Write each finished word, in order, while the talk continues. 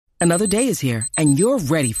Another day is here, and you're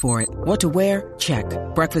ready for it. What to wear? Check.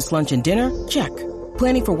 Breakfast, lunch, and dinner? Check.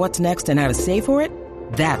 Planning for what's next and how to save for it?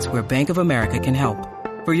 That's where Bank of America can help.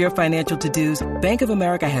 For your financial to-dos, Bank of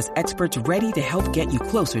America has experts ready to help get you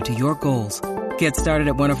closer to your goals. Get started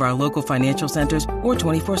at one of our local financial centers or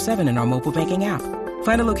 24/7 in our mobile banking app.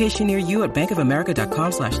 Find a location near you at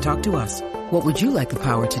bankofamerica.com/talktous. What would you like the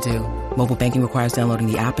power to do? Mobile banking requires downloading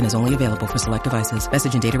the app and is only available for select devices.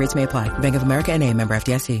 Message and data rates may apply. Bank of America N.A., member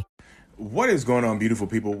FDIC. What is going on, beautiful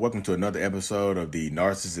people? Welcome to another episode of the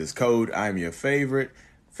Narcissist Code. I'm your favorite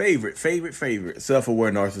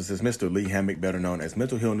self-aware narcissist, Mr. Lee Hammock, better known as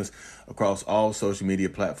Mental Illness, across all social media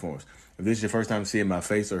platforms. If this is your first time seeing my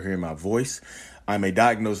face or hearing my voice, I'm a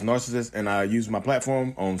diagnosed narcissist, and I use my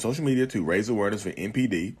platform on social media to raise awareness for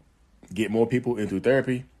NPD, get more people into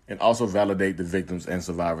therapy, and also validate the victims and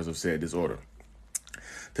survivors of said disorder.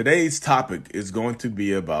 Today's topic is going to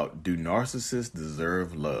be about, do narcissists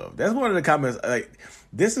deserve love? That's one of the comments.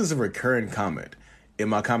 This is a recurring comment in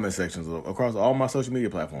my comment sections across all my social media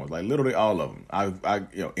platforms, like literally all of them. I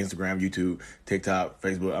Instagram, YouTube, TikTok,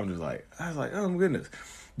 Facebook. I was like, oh my goodness,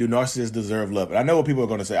 do narcissists deserve love? And I know what people are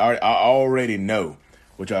going to say. I already know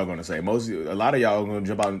what y'all are going to say. A lot of y'all are going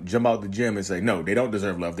to jump out the gym and say, no, they don't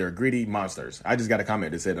deserve love. They're greedy monsters. I just got a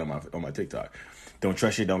comment that said on my TikTok, don't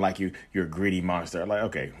trust you, don't like you, you're a greedy monster. I'm like,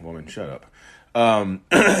 okay, woman, shut up.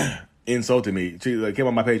 Insulted me. She came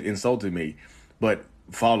on my page, insulted me, but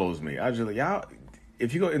follows me. I was just like, y'all,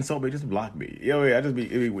 if you go insult me, just block me. It'd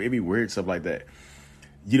be weird stuff like that.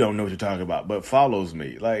 You don't know what you're talking about, but follows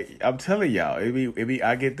me. Like, I'm telling y'all,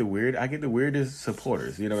 I get the weirdest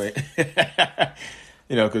supporters. You know what I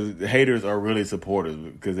mean? Because the haters are really supporters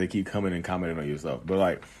because they keep coming and commenting on yourself. But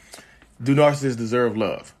like, do narcissists deserve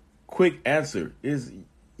love? Quick answer is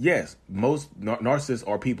yes. Most narcissists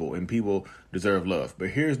are people, and people deserve love.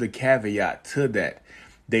 But here's the caveat to that.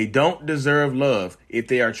 They don't deserve love if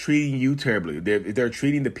they are treating you terribly. If they're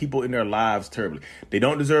treating the people in their lives terribly. They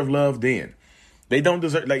don't deserve love then. They don't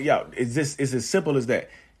deserve, it's as simple as that.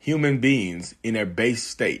 Human beings in their base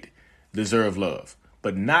state deserve love.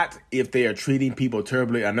 But not if they are treating people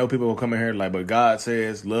terribly. I know people will come in here like, but God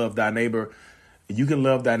says, love thy neighbor. You can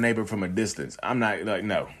love thy neighbor from a distance. I'm not like,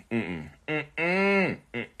 no.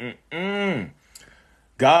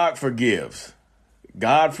 God forgives.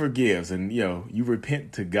 God forgives, and you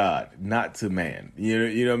repent to God, not to man.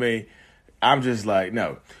 You know what I mean? I'm just like,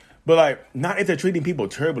 no. But like, not if they're treating people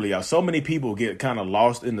terribly, y'all. So many people get kind of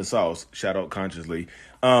lost in the sauce, shout out consciously,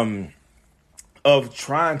 of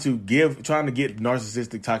trying to get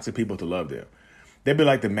narcissistic, toxic people to love them. That'd be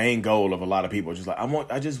like the main goal of a lot of people. Just like,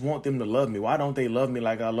 I just want them to love me. Why don't they love me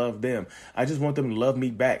like I love them? I just want them to love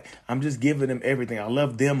me back. I'm just giving them everything. I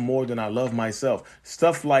love them more than I love myself.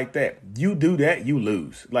 Stuff like that. You do that, you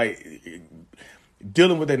lose. Like,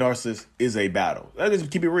 dealing with a narcissist is a battle. Let's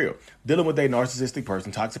just keep it real. Dealing with a narcissistic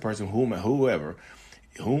person, toxic person, whoever,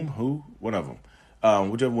 one of them,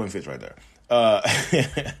 whichever one fits right there.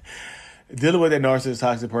 Dealing with a narcissist,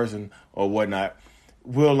 toxic person or whatnot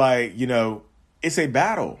will it's a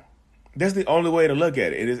battle. That's the only way to look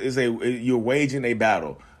at it. You're waging a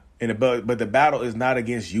battle, but the battle is not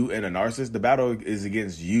against you and a narcissist. The battle is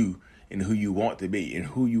against you and who you want to be and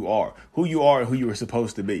who you are and who you are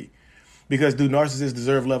supposed to be. Because do narcissists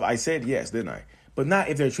deserve love? I said yes, didn't I? But not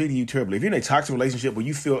if they're treating you terribly. If you're in a toxic relationship where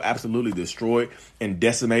you feel absolutely destroyed and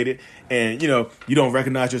decimated, and you don't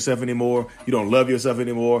recognize yourself anymore, you don't love yourself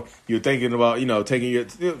anymore, you're thinking about taking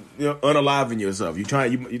unaliving yourself. You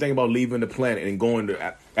think about leaving the planet and going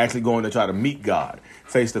to try to meet God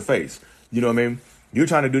face to face. You know what I mean? You're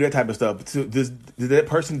trying to do that type of stuff. Does that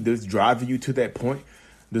person that's driving you to that point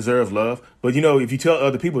deserve love? But if you tell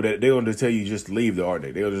other people that, they're going to tell you just leave, aren't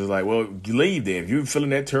they? They're just like, well, leave then. If you're feeling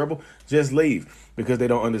that terrible, just leave, because they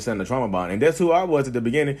don't understand the trauma bond. And that's who I was at the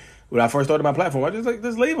beginning when I first started my platform. I just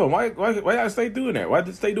just leave them. Why I stay doing that? Why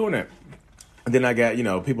stay doing that? And then I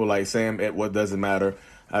got people like Sam at What Doesn't Matter.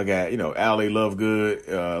 I got Allie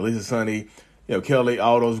Lovegood, Lisa Sunny, Kelly,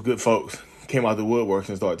 all those good folks came out the woodworks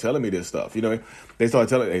and started telling me this stuff. They started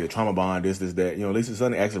telling, hey, the trauma bond, this, that. Lisa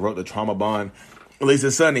Sunny actually wrote the trauma bond.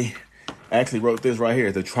 Lisa Sunny actually wrote this right here.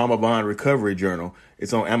 It's the Trauma Bond Recovery Journal.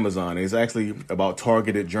 It's on Amazon. It's actually about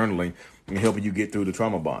targeted journaling and helping you get through the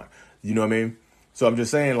trauma bond. You know what I mean? So I'm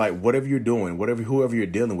just saying, like, whatever you're doing, whoever you're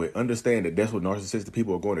dealing with, understand that that's what narcissistic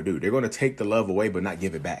people are going to do. They're going to take the love away, but not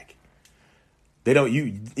give it back.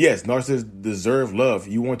 Yes, narcissists deserve love.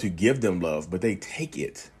 You want to give them love, but they take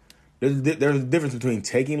it. There's a difference between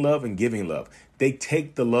taking love and giving love. They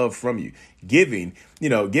take the love from you. Giving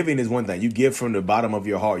is one thing. You give from the bottom of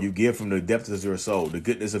your heart. You give from the depths of your soul, the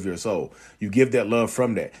goodness of your soul. You give that love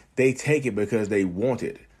from that. They take it because they want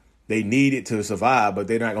it. They need it to survive, but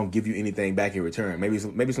they're not going to give you anything back in return. Maybe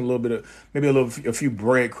some little bit of, a few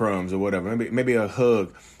breadcrumbs or whatever. Maybe a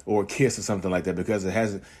hug or a kiss or something like that, because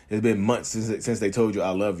it's been months since they told you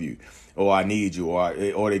I love you or I need you,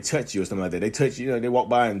 or they touch you or something like that. They touch you, they walk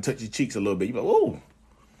by and touch your cheeks a little bit. You're like, oh,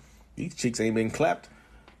 these cheeks ain't been clapped,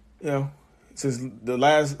 since the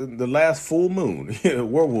last full moon.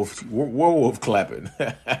 werewolf clapping.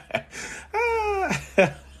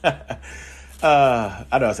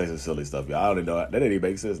 I know I say some silly stuff, y'all. I don't even know that didn't even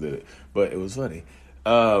make sense, did it? But it was funny.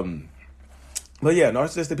 But yeah,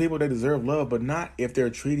 narcissistic people, they deserve love, but not if they're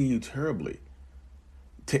treating you terribly.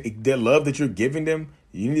 The love that you're giving them,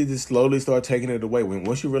 you need to slowly start taking it away.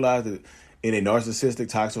 Once you realize that in a narcissistic,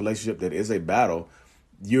 toxic relationship that is a battle,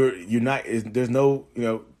 you're not. There's no,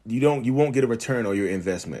 you won't get a return on your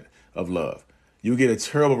investment of love. You get a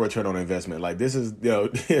terrible return on investment. Like this is,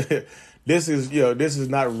 this is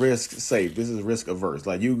not risk safe. This is risk averse.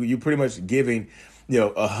 Like you pretty much giving,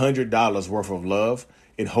 $100 worth of love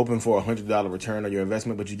and hoping for $100 return on your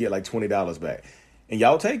investment, but you get like $20 back, and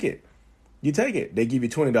y'all take it. You take it. They give you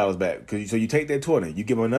 $20 back. So you take that 20, you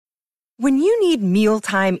give them another. When you need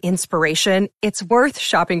mealtime inspiration, it's worth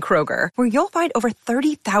shopping Kroger, where you'll find over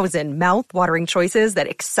 30,000 mouth-watering choices that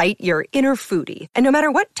excite your inner foodie. And no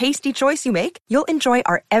matter what tasty choice you make, you'll enjoy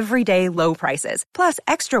our everyday low prices, plus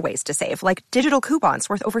extra ways to save, like digital coupons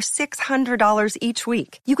worth over $600 each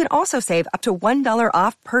week. You can also save up to $1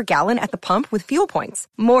 off per gallon at the pump with fuel points.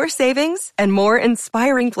 More savings and more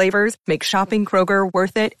inspiring flavors make shopping Kroger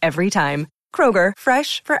worth it every time. Kroger,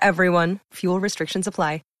 fresh for everyone. Fuel restrictions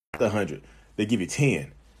apply. 100, they give you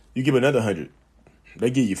 10. You give another 100,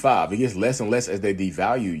 they give you 5. It gets less and less as they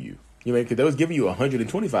devalue you. Because they was giving you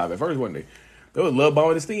 125 at first, wasn't they? They was love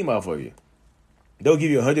bombing the steam off of you. They'll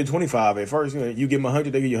give you 125 at first. You give them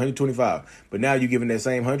 100, they give you 125. But now you're giving that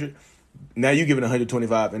same 100. Now you're giving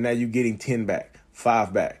 125, and now you're getting 10 back,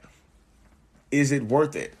 5 back. Is it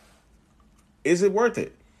worth it? Is it worth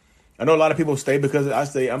it? I know a lot of people stay because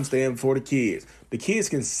I'm staying for the kids. The kids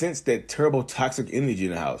can sense that terrible toxic energy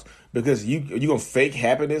in the house, because you're going to fake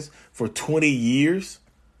happiness for 20 years,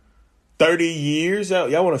 30 years.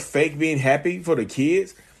 Y'all want to fake being happy for the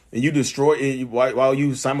kids, and you destroy it while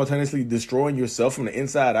you simultaneously destroying yourself from the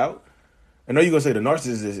inside out. I know you're going to say the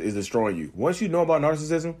narcissist is destroying you. Once you know about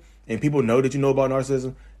narcissism and people know that you know about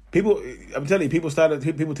narcissism, I'm telling you, people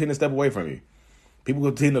tend to step away from you. People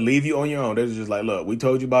will tend to leave you on your own. They're just like, look, we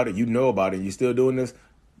told you about it. You know about it. And you're still doing this.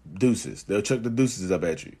 Deuces. They'll chuck the deuces up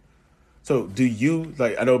at you. So do you,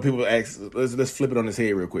 I know people ask, let's flip it on his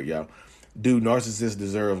head real quick, y'all. Do narcissists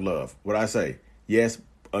deserve love? What I say, yes,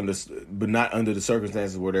 but not under the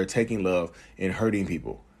circumstances where they're taking love and hurting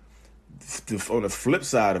people. On the flip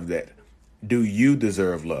side of that, do you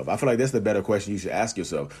deserve love? I feel like that's the better question you should ask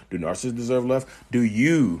yourself. Do narcissists deserve love? Do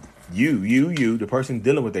you, the person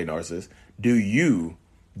dealing with a narcissist, do you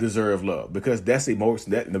deserve love? Because that's the most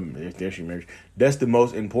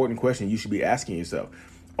important question you should be asking yourself.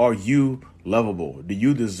 Are you lovable? Do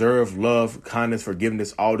you deserve love, kindness,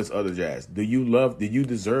 forgiveness, all this other jazz? Do you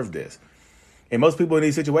deserve this? And most people in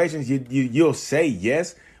these situations, you'll say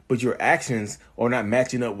yes, but your actions are not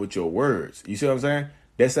matching up with your words. You see what I'm saying?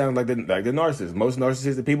 That sounds like the narcissist. Most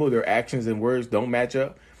narcissistic people, their actions and words don't match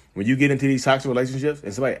up. When you get into these toxic relationships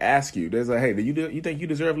and somebody asks you, they're like, hey, you think you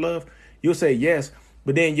deserve love? You'll say yes,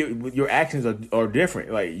 but then your actions are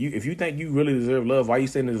different. Like if you think you really deserve love, why are you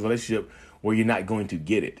staying in this relationship where you're not going to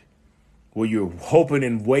get it? Where you're hoping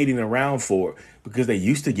and waiting around for it, because they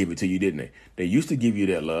used to give it to you, didn't they? They used to give you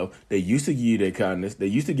that love. They used to give you that kindness. They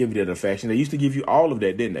used to give you that affection. They used to give you all of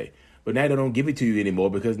that, didn't they? But now they don't give it to you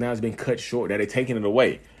anymore, because now it's been cut short. Now they're taking it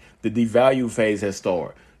away. The devalue phase has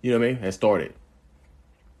started. You know what I mean? Has started.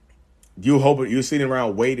 You're sitting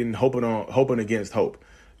around waiting, hoping against hope.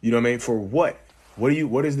 You know what I mean? For what?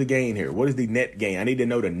 What is the gain here? What is the net gain? I need to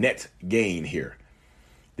know the net gain here.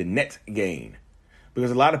 The net gain.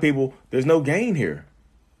 Because a lot of people, there's no gain here.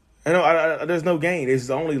 There's no gain. It's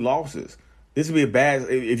only losses. This would be a bad,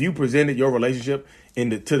 if you presented your relationship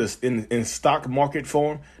in stock market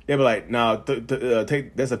form, they'd be like, nah,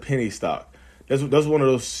 that's a penny stock. That's one of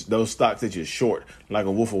those stocks that you're short, like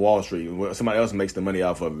a Wolf of Wall Street, where somebody else makes the money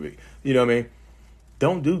off of it. You know what I mean?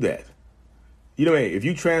 Don't do that. You know what I mean? If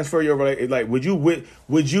you transfer your relationship, like, would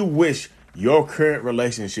you wish your current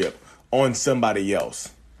relationship on somebody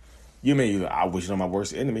else? You mean, I wish it on my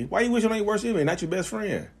worst enemy. Why you wish it on your worst enemy, not your best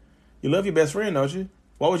friend? You love your best friend, don't you?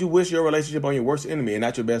 Why would you wish your relationship on your worst enemy and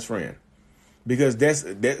not your best friend? Because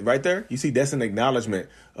that right there, you see, that's an acknowledgement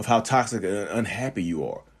of how toxic and unhappy you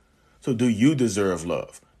are. So do you deserve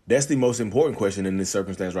love? That's the most important question in this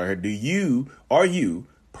circumstance right here. Are you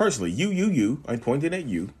personally, you. I'm pointing at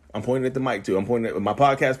you. I'm pointing at the mic too. I'm pointing at my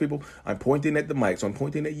podcast people. I'm pointing at the mic, so I'm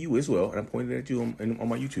pointing at you as well, and I'm pointing at you on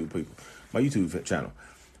my YouTube people, my YouTube channel.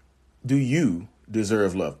 Do you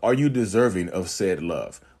deserve love? Are you deserving of said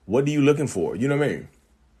love? What are you looking for? You know what I mean?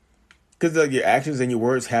 Because your actions and your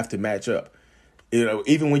words have to match up. You know,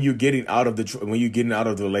 even when you're getting out of the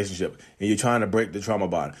relationship and you're trying to break the trauma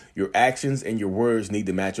bond, your actions and your words need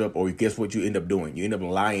to match up. Or guess what you end up doing? You end up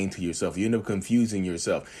lying to yourself. You end up confusing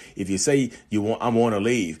yourself. If you say I want to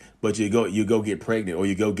leave, but you go get pregnant, or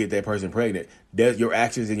you go get that person pregnant, your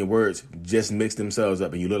actions and your words just mix themselves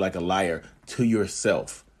up, and you look like a liar to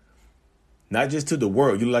yourself. Not just to the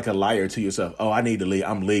world. You look like a liar to yourself. Oh, I need to leave.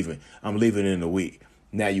 I'm leaving. I'm leaving in a week.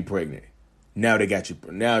 Now you're pregnant. Now they got you.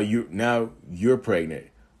 Now you're pregnant,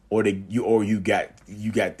 or you got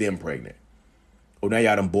them pregnant. Or now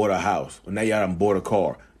y'all done bought a house. Or now y'all done bought a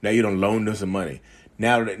car. Now you done loaned them some money.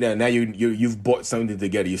 Now you've bought something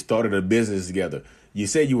together. You started a business together. You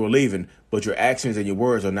said you were leaving, but your actions and your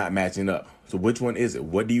words are not matching up. So which one is it?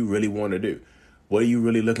 What do you really want to do? What are you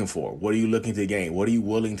really looking for? What are you looking to gain? What are you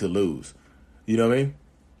willing to lose? You know what I mean?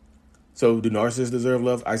 So do narcissists deserve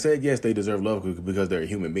love? I said yes, they deserve love because they're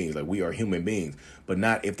human beings. Like, we are human beings, but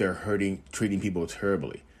not if they're treating people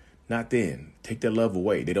terribly. Not then. Take their love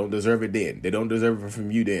away. They don't deserve it then. They don't deserve it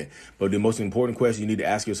from you then. But the most important question you need to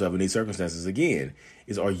ask yourself in these circumstances, again,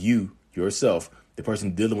 is, are you, yourself, the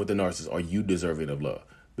person dealing with the narcissist, are you deserving of love?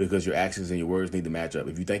 Because your actions and your words need to match up.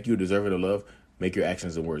 If you think you're deserving of love, make your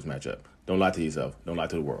actions and words match up. Don't lie to yourself. Don't lie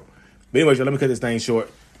to the world. But anyway, let me cut this thing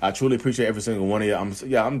short. I truly appreciate every single one of you.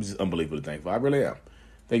 I'm just unbelievably thankful. I really am.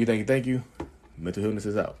 Thank you. Mental Illness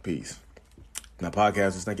is out. Peace. Now,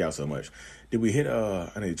 podcasters, thank y'all so much. Did we hit, I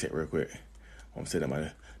need to check real quick. I'm sitting at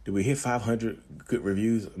my, did we hit 500 good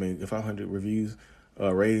reviews? 500 reviews,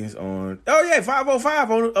 ratings on,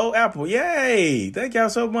 505 on Apple. Yay. Thank y'all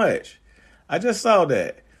so much. I just saw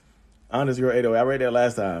that. Honest Girl 808. I read that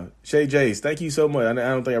last time. Shay Jace, thank you so much. I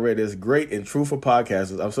don't think I read this. Great and true for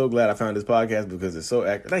podcasters. I'm so glad I found this podcast because it's so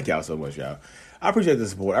accurate. Thank y'all so much, y'all. I appreciate the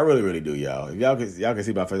support. I really, really do, y'all. If y'all can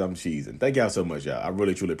see my face, I'm cheesing. Thank y'all so much, y'all. I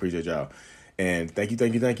really, truly appreciate y'all. And thank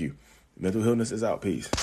you. Mental Illness is out. Peace.